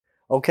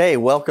Okay,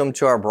 welcome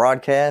to our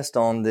broadcast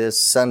on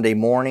this Sunday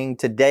morning.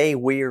 Today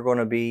we are going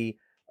to be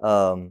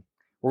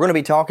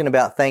talking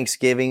about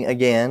Thanksgiving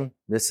again.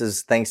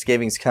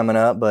 Thanksgiving's coming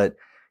up, but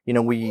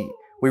we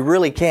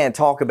really can't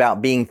talk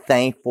about being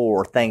thankful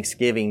or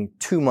Thanksgiving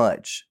too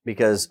much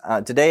because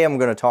today I'm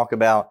going to talk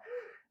about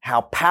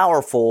how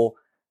powerful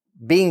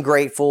being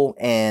grateful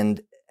and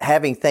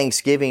having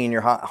Thanksgiving in your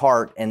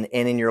heart and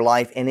in your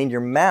life and in your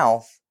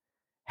mouth,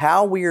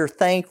 how we are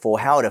thankful,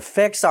 how it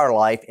affects our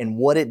life and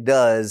what it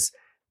does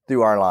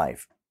through our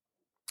life.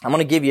 I'm going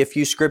to give you a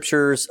few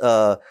scriptures.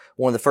 One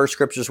of the first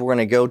scriptures we're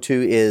going to go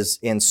to is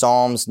in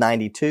Psalms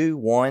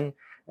 92:1.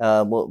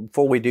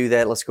 Before we do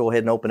that, let's go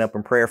ahead and open up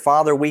in prayer.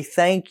 Father, we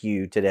thank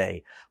you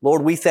today.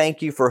 Lord, we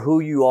thank you for who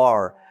you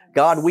are.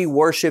 God, we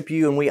worship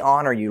you and we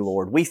honor you,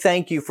 Lord. We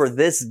thank you for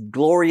this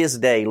glorious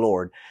day,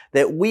 Lord,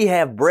 that we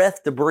have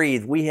breath to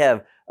breathe. We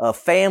have a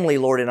family,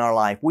 Lord, in our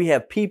life. We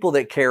have people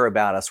that care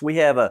about us.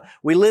 We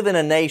live in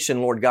a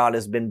nation, Lord God,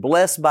 has been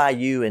blessed by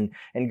you.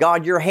 And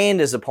God, your hand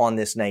is upon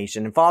this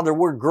nation. And Father,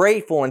 we're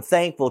grateful and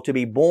thankful to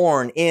be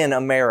born in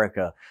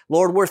America.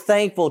 Lord, we're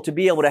thankful to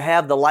be able to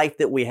have the life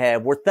that we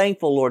have. We're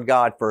thankful, Lord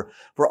God, for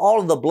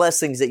all of the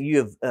blessings that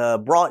you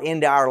have brought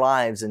into our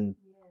lives and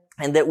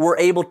that we're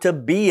able to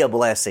be a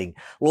blessing.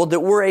 Lord, that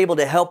we're able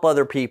to help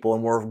other people.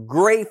 And we're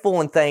grateful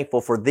and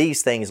thankful for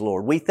these things,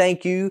 Lord. We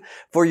thank you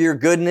for your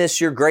goodness,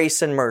 your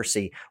grace and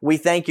mercy. We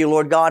thank you,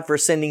 Lord God, for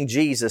sending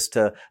Jesus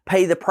to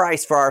pay the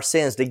price for our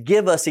sins, to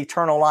give us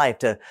eternal life,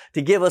 to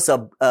give us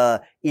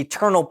a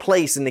eternal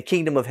place in the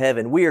kingdom of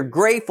heaven. We are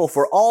grateful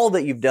for all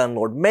that you've done,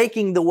 Lord,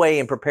 making the way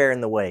and preparing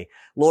the way.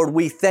 Lord,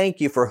 we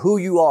thank you for who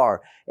you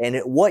are and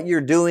what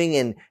you're doing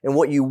and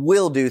what you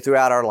will do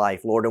throughout our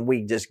life, Lord. And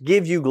we just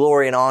give you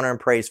glory and honor and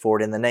praise for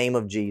it in the name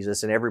of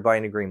Jesus. And everybody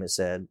in agreement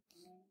said.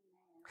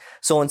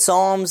 So in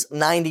Psalms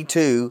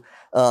 92,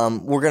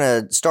 we're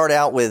going to start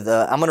out with,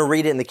 I'm going to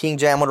read it in the King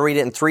James. I'm going to read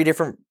it in three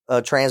different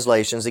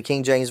translations, the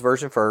King James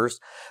Version first.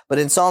 But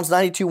in Psalms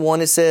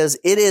 92:1, it says,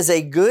 "It is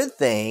a good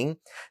thing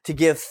to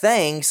give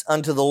thanks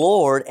unto the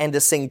Lord and to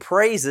sing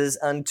praises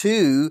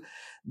unto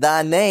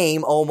thy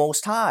name, O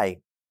Most High."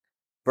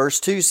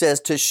 Verse 2 says,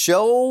 "To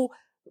show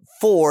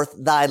forth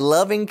thy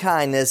loving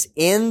kindness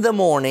in the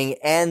morning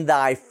and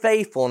thy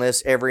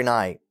faithfulness every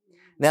night."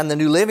 Now in the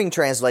New Living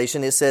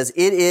Translation, it says,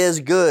 "It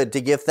is good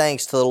to give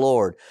thanks to the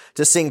Lord,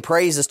 to sing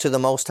praises to the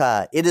Most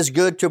High. It is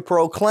good to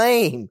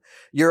proclaim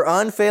your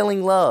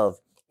unfailing love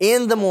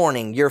in the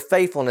morning, your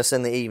faithfulness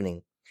in the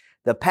evening."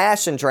 The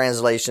Passion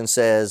Translation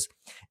says,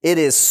 "It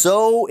is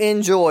so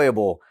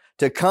enjoyable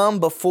to come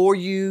before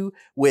you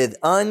with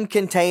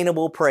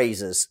uncontainable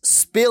praises,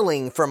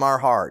 spilling from our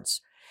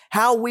hearts.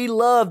 How we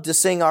love to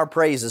sing our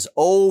praises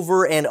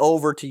over and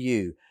over to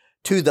you,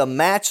 to the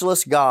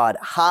matchless God,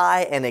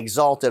 high and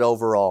exalted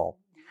over all.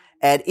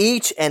 At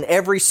each and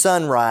every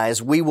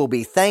sunrise, we will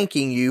be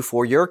thanking you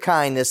for your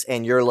kindness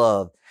and your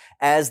love.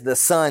 As the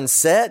sun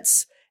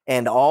sets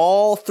and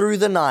all through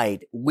the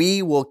night,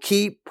 we will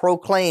keep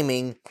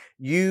proclaiming,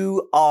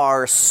 you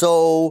are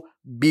so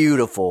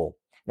beautiful."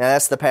 Now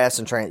that's the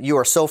Passion Translation. You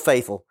are so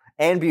faithful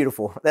and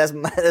beautiful.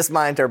 That's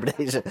my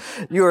interpretation.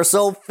 You are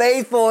so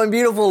faithful and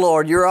beautiful,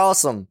 Lord. You're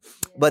awesome.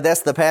 But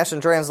that's the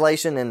Passion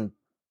Translation. And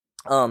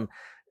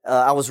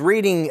I was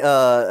reading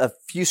a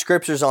few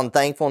scriptures on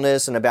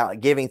thankfulness and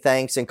about giving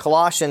thanks. In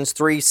Colossians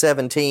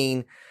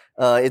 3:17,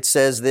 it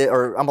says that,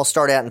 or I'm going to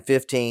start out in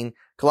 15.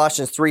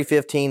 Colossians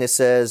 3:15, it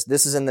says,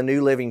 this is in the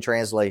New Living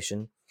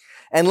Translation,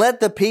 "And let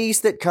the peace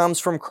that comes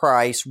from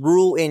Christ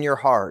rule in your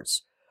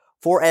hearts.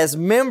 For as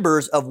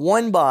members of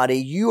one body,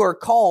 you are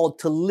called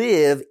to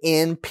live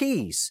in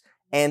peace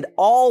and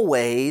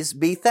always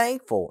be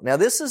thankful." Now,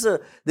 this is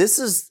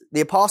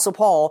the Apostle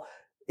Paul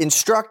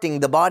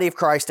instructing the body of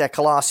Christ at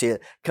Colossae,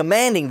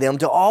 commanding them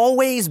to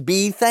always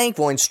be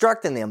thankful,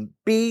 instructing them,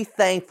 be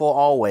thankful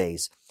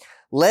always.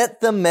 "Let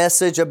the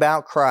message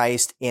about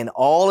Christ in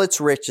all its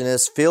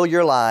richness fill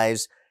your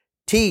lives.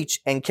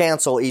 Teach and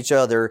counsel each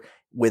other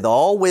with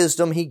all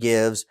wisdom he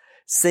gives.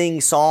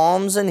 Sing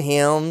psalms and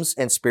hymns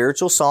and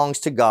spiritual songs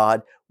to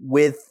God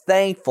with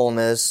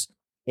thankfulness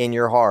in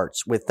your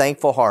hearts," with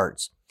thankful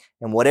hearts.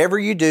 "And whatever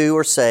you do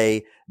or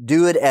say,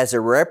 do it as a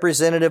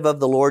representative of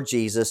the Lord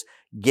Jesus,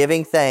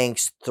 giving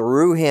thanks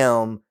through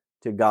him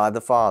to God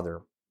the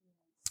Father."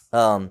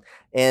 In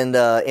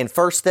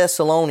 1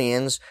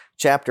 Thessalonians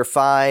chapter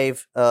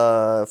 5,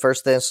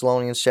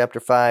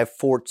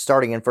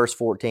 starting in verse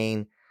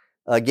 14,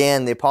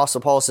 again, the Apostle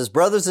Paul says,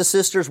 "Brothers and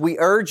sisters, we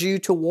urge you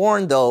to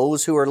warn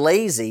those who are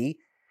lazy,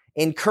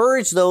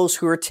 encourage those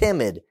who are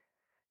timid,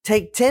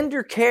 take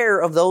tender care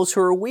of those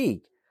who are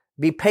weak,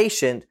 be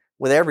patient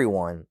with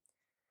everyone.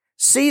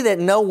 See that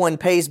no one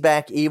pays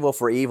back evil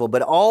for evil,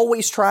 but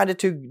always try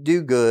to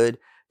do good,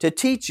 to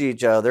teach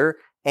each other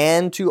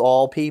and to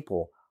all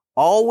people.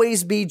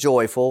 Always be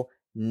joyful,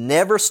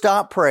 never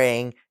stop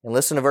praying." And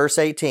listen to verse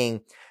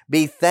 18.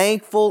 "Be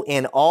thankful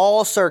in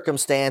all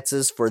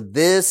circumstances, for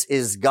this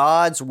is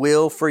God's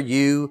will for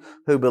you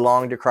who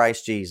belong to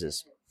Christ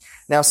Jesus."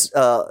 Now,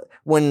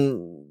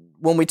 when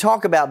when we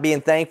talk about being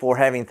thankful or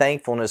having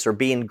thankfulness or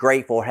being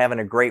grateful or having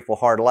a grateful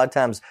heart, a lot of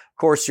times, of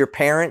course, your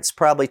parents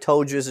probably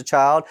told you as a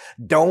child,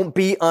 don't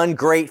be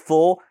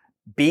ungrateful,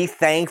 be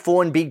thankful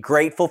and be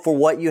grateful for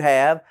what you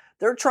have.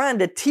 They're trying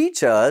to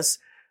teach us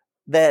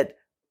that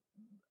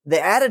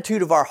the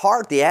attitude of our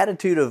heart, the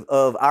attitude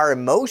of our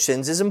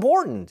emotions is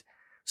important.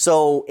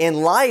 So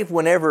in life,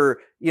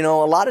 whenever, a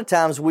lot of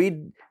times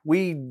we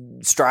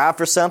strive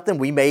for something,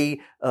 we may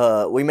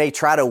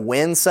try to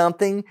win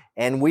something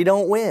and we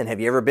don't win. Have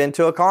you ever been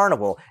to a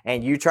carnival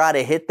and you try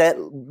to hit that,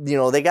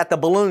 they got the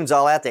balloons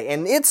all out there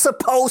and it's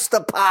supposed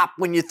to pop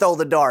when you throw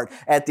the dart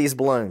at these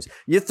balloons.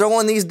 You're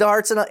throwing these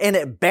darts and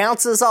it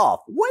bounces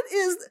off.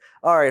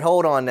 All right,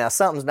 hold on now.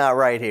 Something's not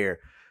right here.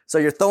 So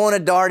you're throwing a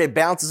dart, it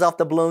bounces off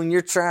the balloon,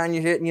 you're trying,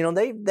 you're hitting,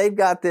 they've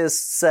got this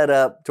set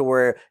up to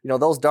where,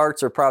 those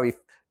darts are probably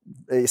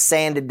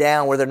sanded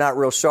down where they're not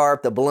real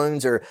sharp. The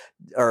balloons are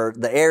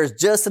the air's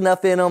just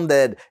enough in them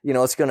that,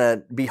 it's going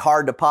to be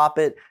hard to pop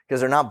it because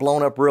they're not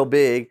blown up real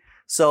big.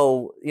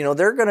 So,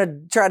 they're going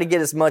to try to get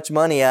as much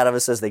money out of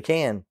us as they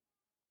can.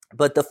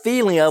 But the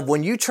feeling of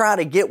when you try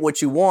to get what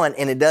you want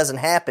and it doesn't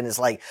happen, it's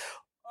like,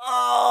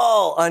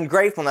 oh,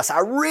 ungratefulness.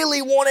 I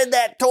really wanted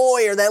that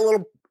toy or that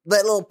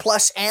little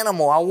plush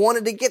animal. I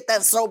wanted to get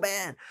that so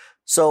bad.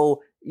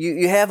 So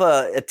you have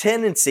a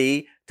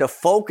tendency to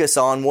focus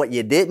on what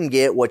you didn't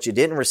get, what you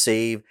didn't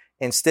receive,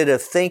 instead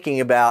of thinking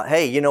about,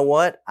 hey, you know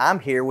what? I'm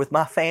here with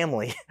my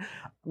family.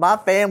 My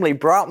family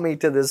brought me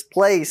to this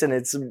place and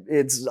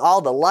it's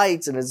all the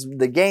lights and it's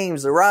the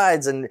games, the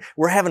rides, and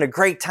we're having a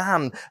great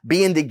time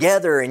being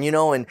together. And,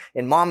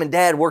 and mom and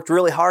dad worked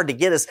really hard to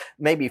get us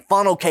maybe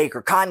funnel cake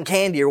or cotton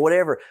candy or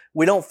whatever.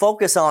 We don't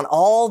focus on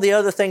all the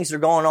other things that are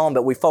going on,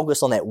 but we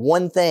focus on that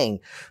one thing.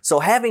 So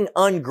having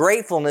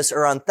ungratefulness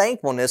or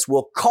unthankfulness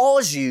will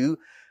cause you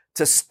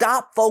to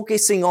stop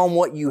focusing on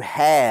what you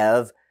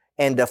have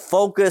and to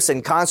focus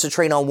and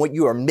concentrate on what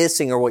you are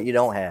missing or what you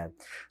don't have.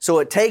 So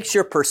it takes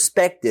your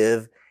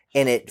perspective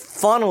and it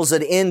funnels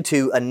it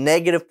into a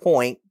negative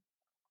point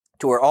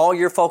to where all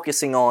you're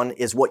focusing on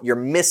is what you're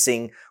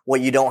missing,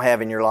 what you don't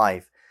have in your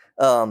life.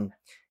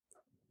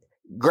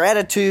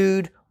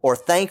 Gratitude or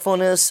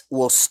thankfulness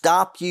will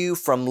stop you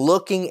from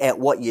looking at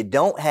what you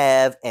don't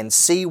have and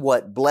see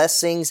what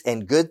blessings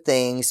and good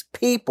things,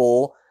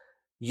 people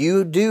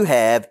you do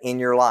have in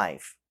your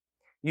life.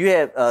 You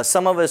have,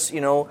 some of us,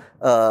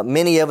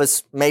 many of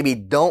us maybe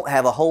don't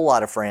have a whole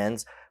lot of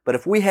friends, but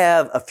if we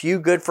have a few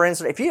good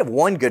friends, if you have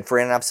one good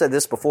friend, and I've said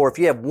this before, if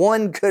you have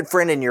one good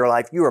friend in your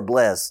life, you are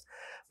blessed.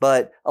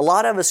 But a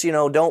lot of us,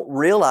 don't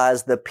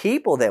realize the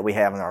people that we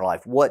have in our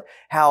life. What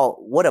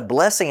a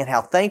blessing and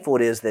how thankful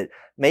it is that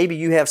maybe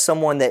you have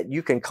someone that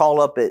you can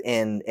call up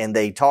and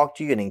they talk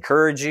to you and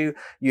encourage you.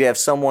 You have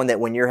someone that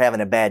when you're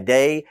having a bad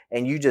day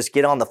and you just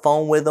get on the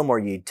phone with them or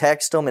you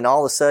text them and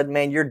all of a sudden,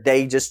 man, your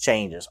day just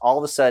changes. All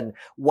of a sudden,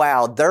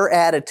 wow, their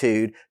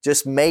attitude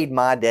just made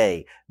my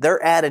day.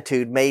 Their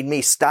attitude made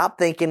me stop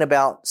thinking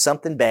about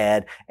something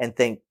bad and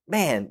think,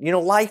 man,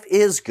 life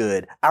is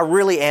good. I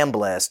really am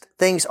blessed.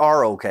 Things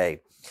are okay.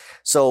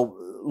 So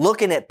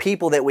looking at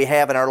people that we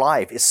have in our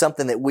life is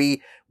something that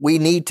we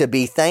need to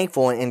be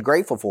thankful and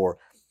grateful for.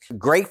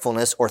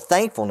 Gratefulness or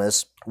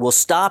thankfulness will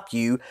stop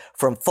you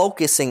from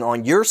focusing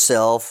on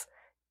yourself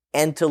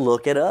and to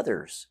look at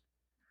others.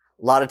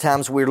 A lot of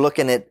times we're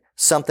looking at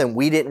something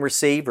we didn't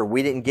receive or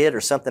we didn't get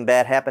or something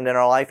bad happened in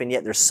our life, and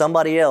yet there's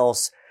somebody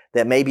else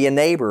that may be a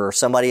neighbor or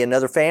somebody,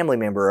 another family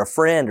member, a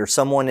friend, or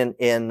someone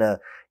in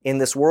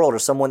this world, or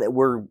someone that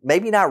we're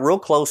maybe not real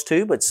close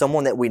to, but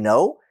someone that we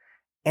know.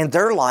 And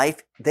their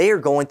life, they are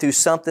going through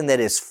something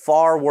that is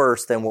far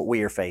worse than what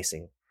we are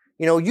facing.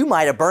 You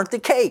might have burnt the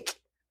cake.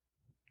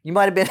 You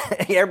might have been,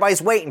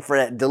 everybody's waiting for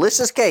that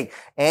delicious cake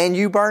and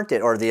you burnt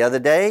it. Or the other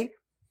day,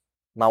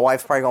 my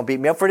wife's probably going to beat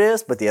me up for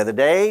this, but the other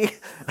day,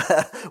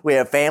 we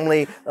had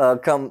family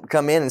come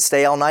in and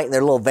stay all night in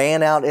their little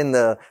van out in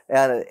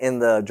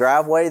the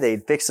driveway.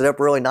 They'd fix it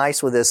up really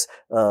nice with this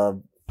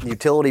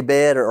utility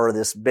bed or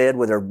this bed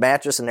with their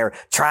mattress, and they're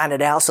trying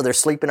it out. So they're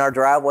sleeping in our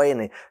driveway,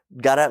 and they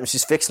got up and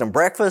she's fixing them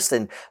breakfast.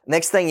 And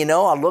next thing you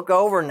know, I look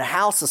over and the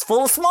house is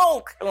full of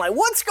smoke. I'm like,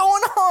 what's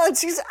going on?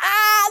 She's,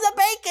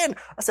 the bacon.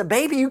 I said,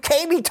 baby, you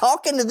can't be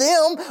talking to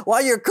them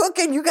while you're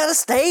cooking. You got to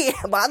stay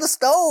by the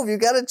stove. You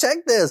got to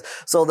check this.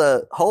 So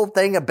the whole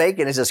thing of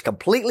bacon is just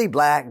completely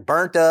black,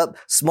 burnt up,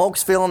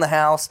 smoke's filling the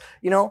house.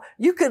 You know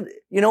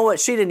what?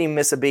 She didn't even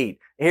miss a beat.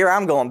 Here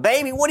I'm going,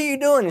 baby, what are you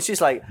doing? And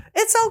she's like,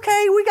 it's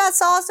okay. We got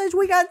sausage.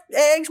 We got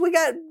eggs. We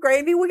got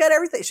gravy. We got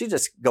everything. She's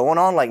just going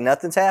on like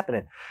nothing's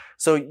happening.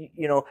 So,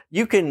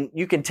 you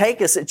can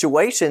take a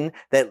situation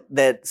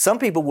that some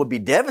people would be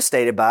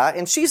devastated by.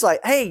 And she's like,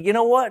 hey, you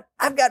know what?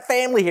 I've got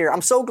family here.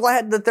 I'm so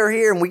glad that they're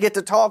here and we get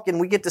to talk and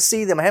we get to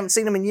see them. I haven't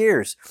seen them in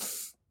years.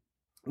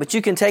 But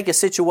you can take a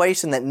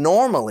situation that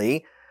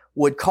normally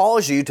would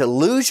cause you to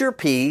lose your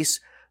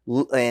peace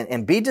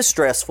and be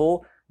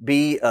distressful,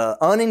 be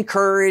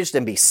unencouraged,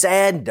 and be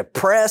sad and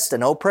depressed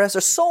and oppressed.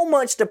 There's so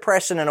much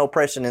depression and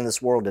oppression in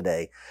this world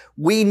today.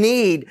 We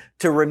need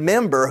to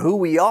remember who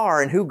we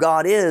are and who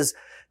God is,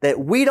 that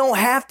we don't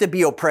have to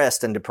be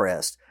oppressed and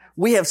depressed.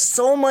 We have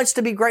so much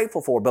to be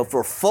grateful for, but if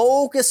we're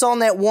focused on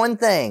that one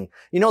thing,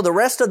 the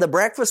rest of the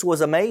breakfast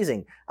was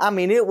amazing. I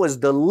mean, it was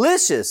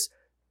delicious.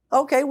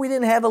 Okay, we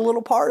didn't have a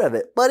little part of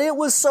it, but it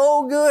was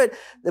so good.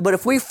 But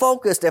if we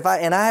focused,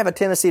 and I have a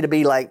tendency to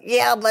be like,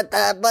 yeah, but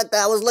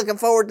I was looking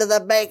forward to the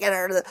bacon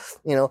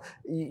or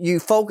you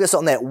focus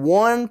on that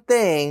one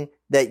thing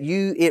that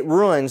it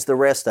ruins the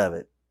rest of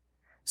it.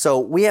 So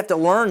we have to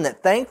learn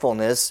that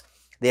thankfulness,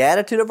 the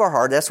attitude of our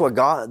heart, that's what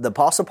the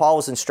Apostle Paul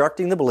was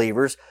instructing the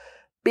believers.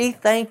 Be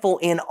thankful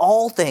in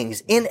all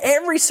things. In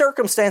every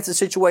circumstance and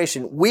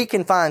situation, we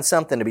can find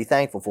something to be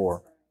thankful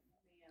for.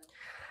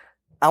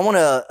 I want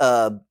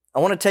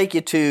to take you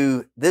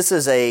to, this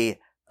is a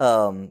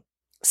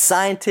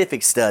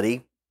scientific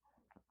study,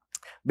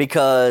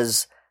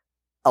 because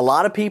a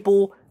lot of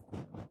people,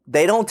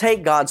 they don't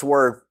take God's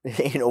word,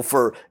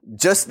 for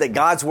just that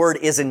God's word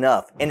is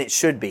enough, and it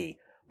should be.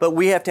 But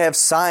we have to have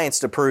science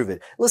to prove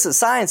it. Listen,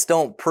 science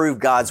don't prove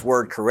God's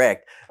word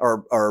correct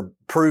or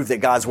prove that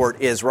God's word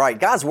is right.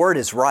 God's word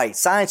is right.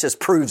 Science just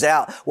proves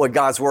out what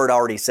God's word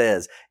already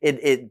says.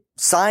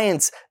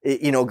 Science,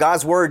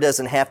 God's word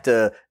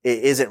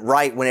isn't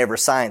right whenever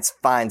science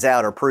finds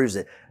out or proves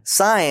it.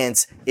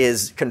 Science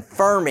is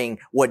confirming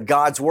what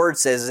God's word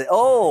says.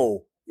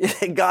 Oh,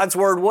 God's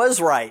word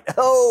was right.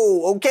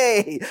 Oh,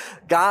 okay.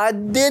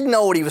 God did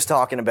know what he was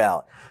talking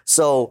about.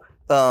 So,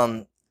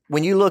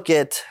 when you look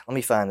at, let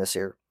me find this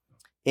here.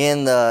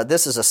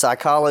 This is a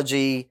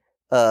Psychology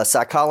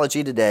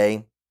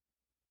Today,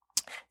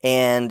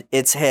 and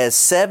it has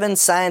 7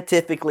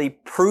 scientifically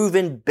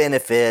proven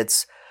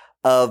benefits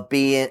of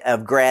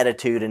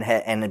gratitude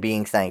and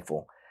being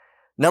thankful.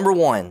 Number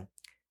 1,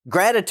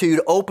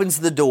 gratitude opens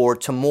the door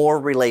to more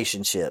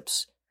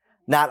relationships.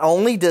 Not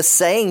only does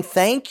saying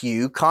thank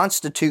you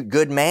constitute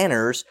good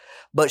manners,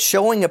 but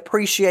showing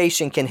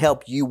appreciation can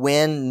help you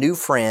win new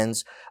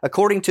friends.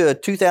 According to a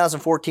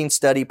 2014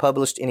 study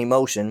published in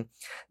Emotion,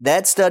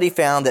 that study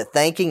found that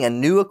thanking a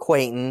new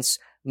acquaintance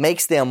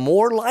makes them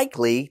more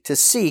likely to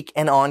seek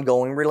an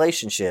ongoing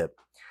relationship.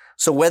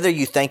 So whether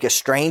you thank a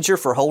stranger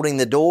for holding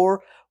the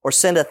door or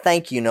send a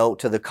thank you note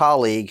to the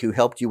colleague who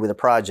helped you with a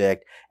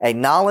project,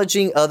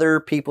 acknowledging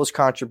other people's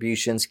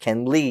contributions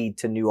can lead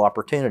to new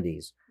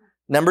opportunities.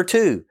 Number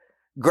 2,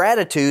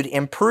 gratitude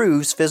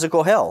improves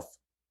physical health.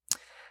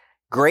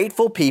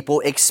 Grateful people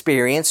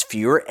experience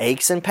fewer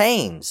aches and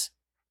pains.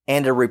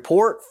 And a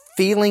report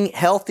feeling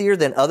healthier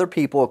than other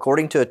people,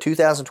 according to a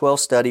 2012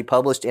 study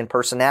published in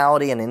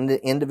Personality and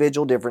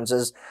Individual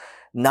Differences.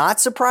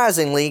 Not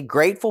surprisingly,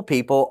 grateful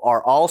people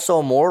are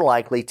also more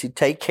likely to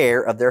take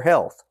care of their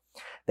health.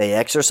 They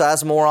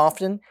exercise more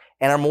often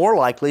and are more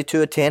likely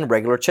to attend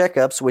regular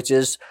checkups, which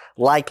is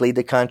likely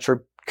to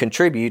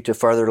contribute to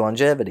further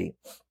longevity.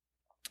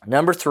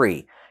 Number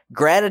 3,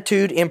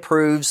 gratitude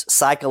improves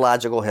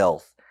psychological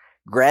health.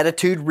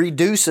 Gratitude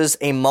reduces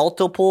a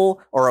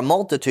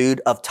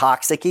multitude of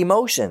toxic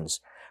emotions,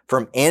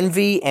 from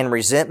envy and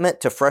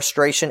resentment to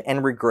frustration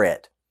and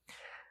regret.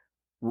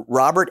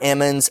 Robert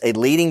Emmons, a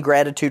leading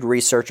gratitude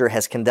researcher,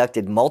 has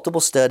conducted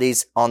multiple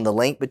studies on the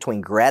link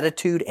between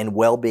gratitude and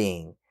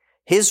well-being.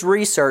 His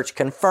research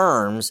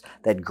confirms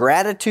that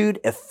gratitude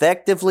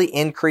effectively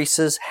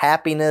increases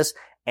happiness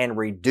and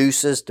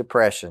reduces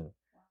depression.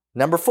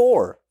 Number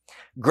 4,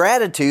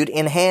 gratitude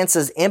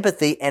enhances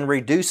empathy and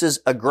reduces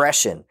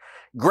aggression.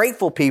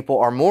 Grateful people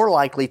are more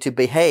likely to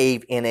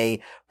behave in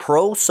a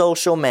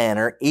pro-social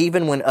manner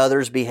even when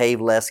others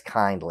behave less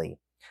kindly.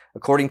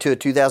 According to a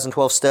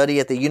 2012 study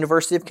at the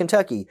University of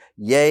Kentucky,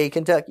 yay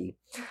Kentucky,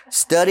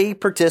 study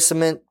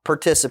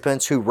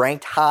participants who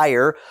ranked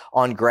higher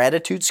on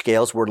gratitude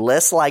scales were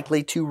less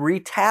likely to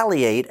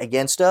retaliate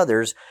against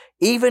others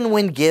even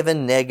when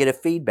given negative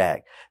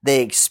feedback.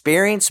 They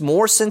experienced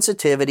more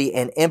sensitivity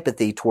and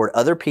empathy toward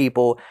other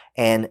people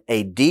and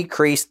a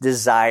decreased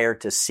desire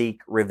to seek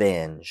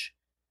revenge.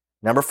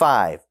 Number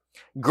 5,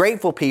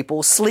 grateful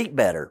people sleep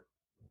better.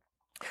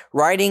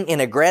 Writing in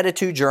a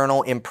gratitude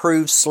journal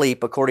improves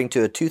sleep, according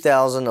to a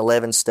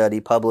 2011 study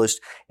published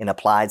in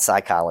Applied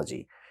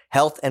Psychology,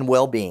 Health and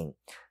Well-Being.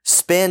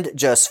 Spend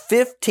just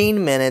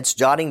 15 minutes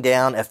jotting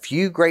down a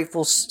few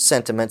grateful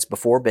sentiments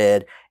before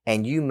bed,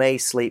 and you may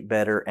sleep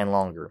better and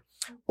longer.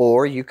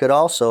 Or you could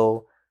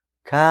also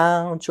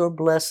count your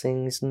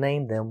blessings,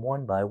 name them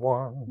one by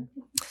one.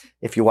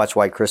 If you watch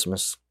White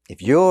Christmas,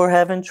 if you're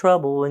having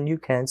trouble and you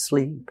can't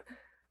sleep,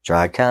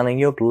 try counting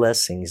your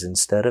blessings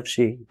instead of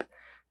sheep,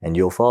 and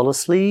you'll fall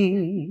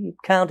asleep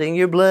counting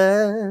your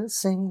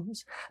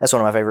blessings. That's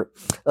one of my favorite.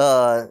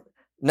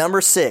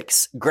 Number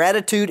 6,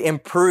 gratitude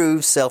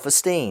improves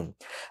self-esteem.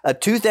 A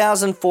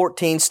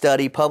 2014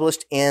 study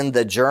published in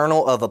the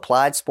Journal of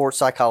Applied Sports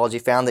Psychology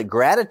found that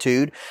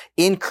gratitude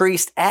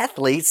increased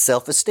athletes'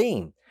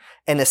 self-esteem,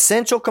 an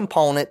essential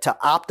component to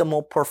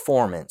optimal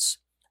performance.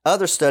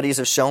 Other studies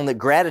have shown that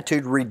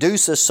gratitude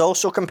reduces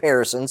social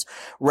comparisons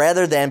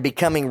rather than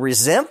becoming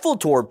resentful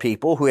toward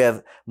people who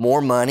have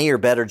more money or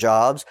better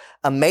jobs.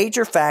 A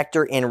major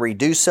factor in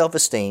reduced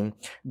self-esteem,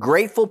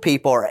 grateful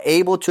people are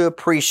able to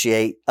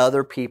appreciate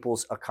other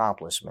people's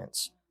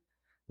accomplishments.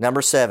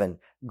 Number 7,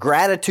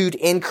 gratitude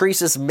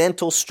increases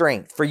mental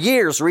strength. For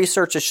years,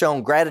 research has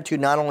shown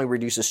gratitude not only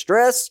reduces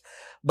stress,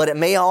 but it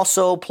may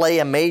also play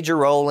a major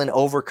role in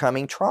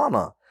overcoming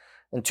trauma.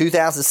 A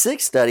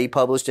 2006 study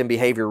published in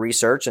Behavior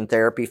Research and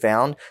Therapy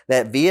found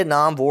that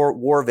Vietnam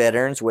War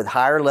veterans with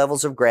higher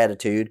levels of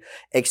gratitude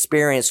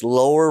experienced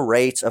lower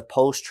rates of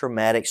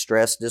post-traumatic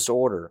stress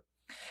disorder.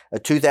 A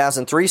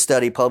 2003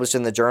 study published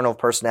in the Journal of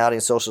Personality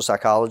and Social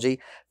Psychology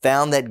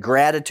found that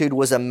gratitude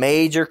was a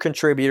major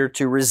contributor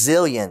to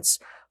resilience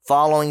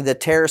following the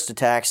terrorist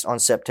attacks on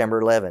September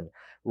 11.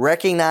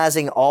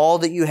 Recognizing all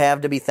that you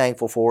have to be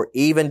thankful for,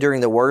 even during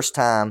the worst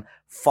time,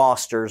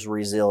 fosters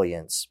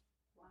resilience.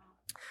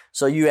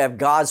 So you have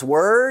God's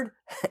Word,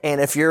 and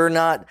if you're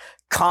not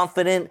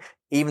confident,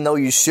 even though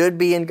you should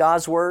be in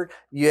God's Word,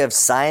 you have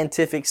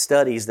scientific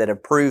studies that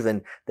have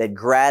proven that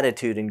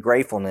gratitude and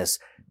gratefulness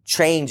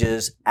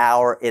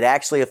it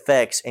actually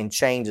affects and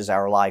changes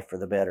our life for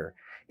the better.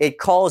 It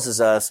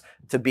causes us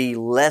to be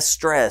less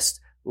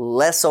stressed,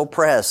 less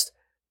oppressed,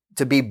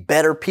 to be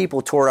better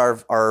people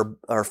toward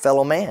our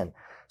fellow man.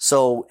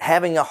 So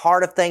having a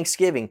heart of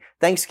Thanksgiving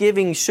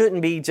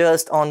shouldn't be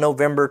just on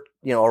November,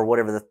 or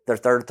whatever, the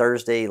third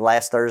Thursday,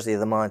 last Thursday of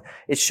the month.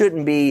 It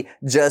shouldn't be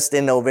just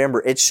in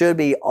November. It should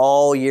be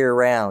all year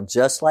round,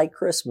 just like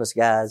Christmas,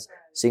 guys.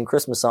 Sing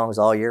Christmas songs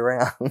all year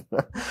round.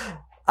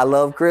 I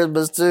love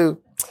Christmas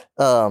too.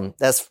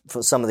 That's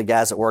for some of the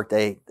guys at work.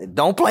 They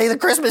don't play the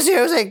Christmas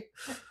music.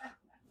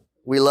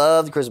 We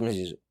love the Christmas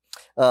music.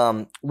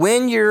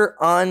 When you're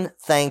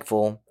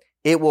unthankful,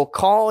 it will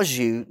cause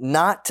you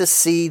not to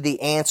see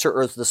the answer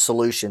or the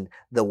solution,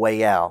 the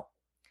way out.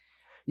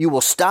 You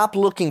will stop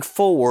looking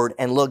forward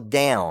and look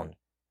down.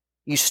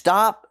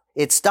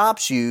 It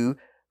stops you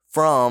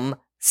from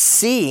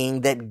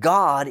seeing that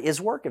God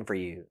is working for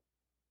you.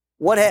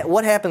 What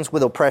happens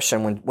with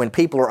oppression when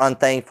people are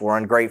unthankful or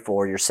ungrateful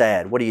or you're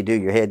sad? What do?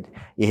 Your head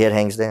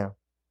hangs down.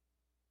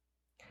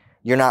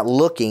 You're not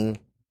looking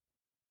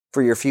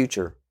for your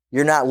future.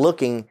 You're not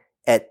looking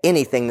at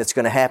anything that's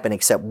going to happen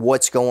except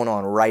what's going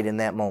on right in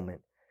that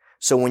moment.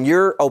 So when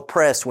you're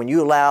oppressed, when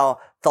you allow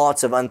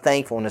thoughts of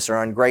unthankfulness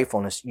or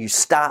ungratefulness, you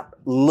stop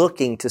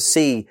looking to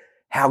see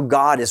how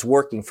God is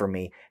working for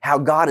me, how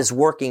God is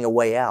working a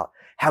way out,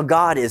 how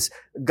God's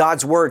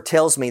Word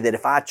tells me that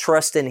if I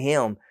trust in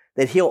Him,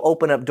 that He'll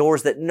open up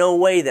doors that no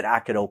way that I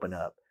could open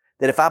up.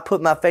 That if I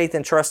put my faith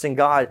and trust in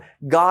God,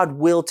 God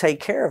will take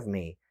care of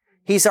me.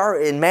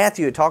 In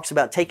Matthew, it talks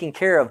about taking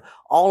care of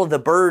all of the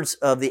birds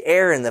of the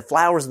air and the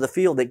flowers of the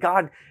field, that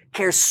God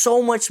cares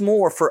so much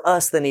more for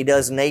us than He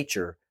does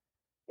nature.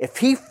 If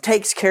He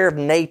takes care of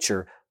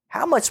nature,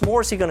 how much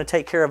more is He going to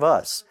take care of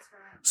us?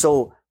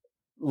 So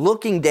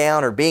looking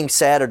down or being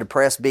sad or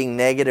depressed, being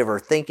negative or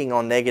thinking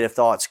on negative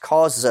thoughts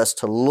causes us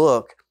to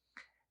look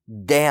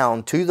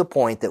down to the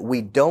point that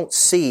we don't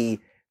see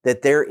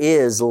that there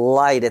is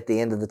light at the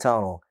end of the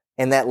tunnel.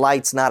 And that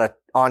light's not an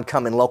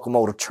oncoming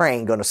locomotive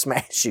train going to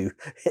smash you.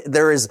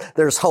 There's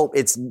hope.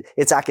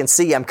 It's I can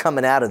see I'm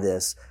coming out of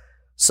this.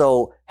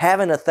 So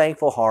having a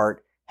thankful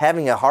heart,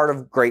 having a heart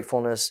of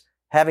gratefulness,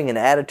 having an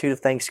attitude of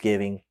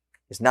thanksgiving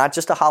is not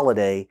just a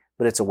holiday,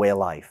 but it's a way of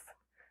life.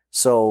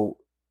 So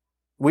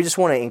we just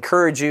want to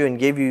encourage you and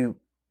give you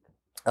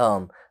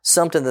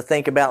something to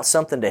think about,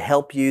 something to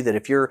help you, that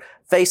if you're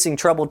facing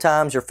troubled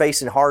times, you're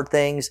facing hard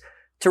things,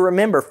 to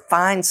remember,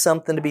 find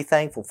something to be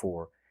thankful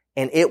for.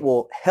 And it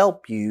will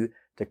help you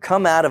to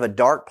come out of a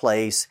dark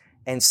place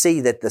and see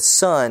that the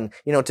sun,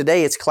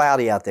 today it's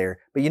cloudy out there,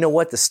 but you know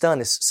what? The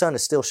sun is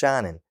still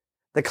shining.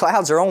 The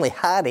clouds are only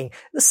hiding.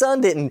 The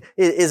sun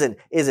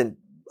isn't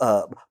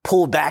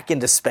pulled back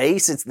into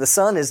space. The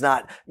sun is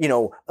not,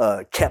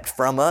 kept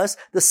from us.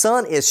 The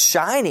sun is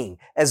shining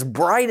as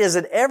bright as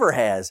it ever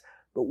has,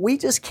 but we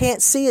just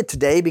can't see it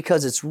today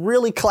because it's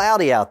really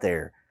cloudy out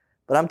there.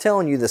 But I'm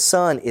telling you, the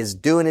sun is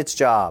doing its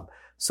job.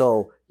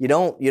 So you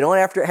don't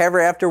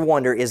ever have to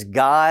wonder, is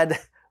God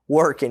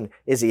working?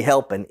 Is He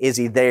helping? Is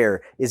He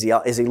there? Is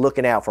He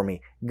looking out for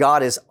me?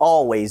 God is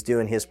always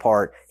doing His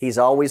part. He's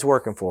always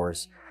working for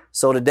us.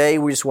 So today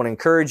we just want to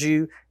encourage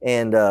you,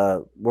 and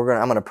I'm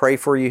going to pray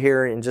for you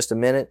here in just a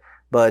minute.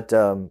 But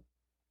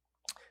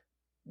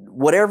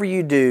whatever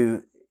you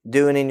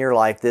doing in your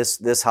life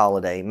this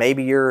holiday,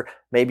 maybe you're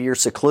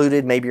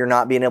secluded, maybe you're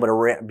not being able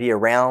to be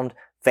around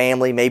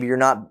family, maybe you're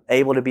not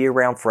able to be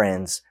around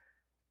friends,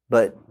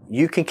 but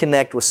you can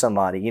connect with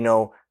somebody.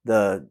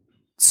 The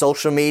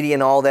social media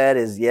and all that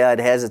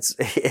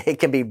it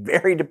can be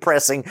very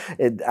depressing.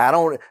 I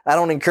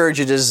don't encourage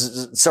you to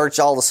search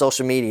all the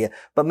social media,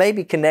 but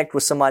maybe connect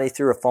with somebody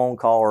through a phone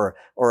call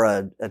or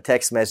a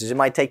text message. It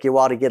might take you a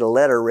while to get a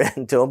letter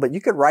written to them, but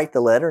you could write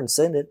the letter and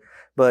send it.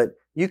 But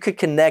you could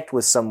connect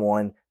with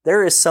someone.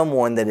 There is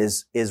someone that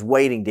is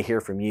waiting to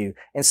hear from you,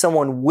 and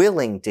someone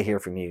willing to hear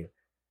from you.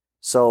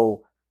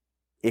 So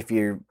if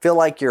you feel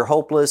like you're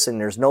hopeless and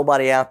there's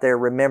nobody out there,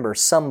 remember,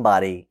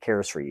 somebody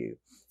cares for you,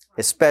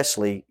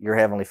 especially your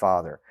Heavenly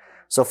Father.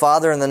 So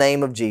Father, in the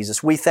name of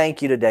Jesus, we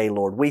thank you today,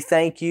 Lord. We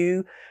thank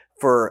you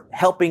for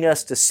helping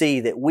us to see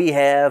that we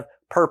have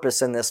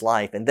purpose in this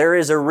life. And there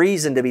is a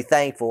reason to be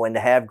thankful and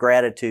to have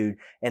gratitude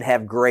and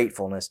have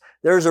gratefulness.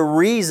 There's a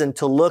reason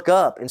to look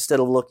up instead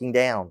of looking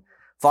down.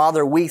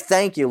 Father, we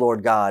thank you,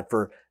 Lord God,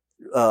 for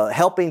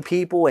helping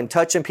people and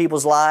touching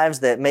people's lives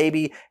that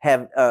maybe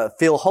have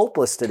feel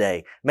hopeless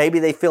today. Maybe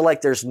they feel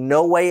like there's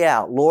no way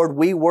out. Lord,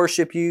 we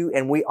worship you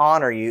and we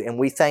honor you and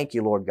we thank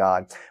you, Lord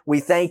God.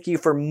 We thank you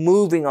for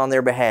moving on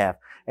their behalf.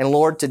 And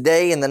Lord,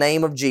 today in the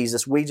name of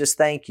Jesus, we just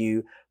thank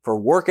you for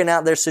working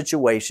out their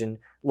situation.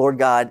 Lord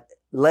God,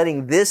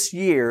 letting this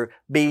year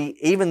be,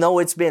 even though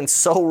it's been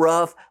so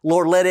rough,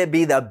 Lord, let it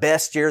be the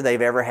best year they've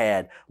ever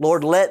had.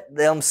 Lord, let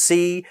them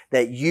see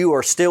that you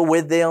are still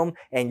with them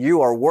and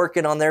you are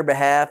working on their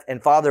behalf.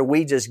 And Father,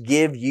 we just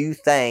give you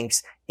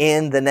thanks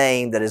in the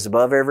name that is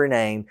above every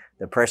name,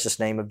 the precious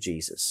name of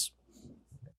Jesus.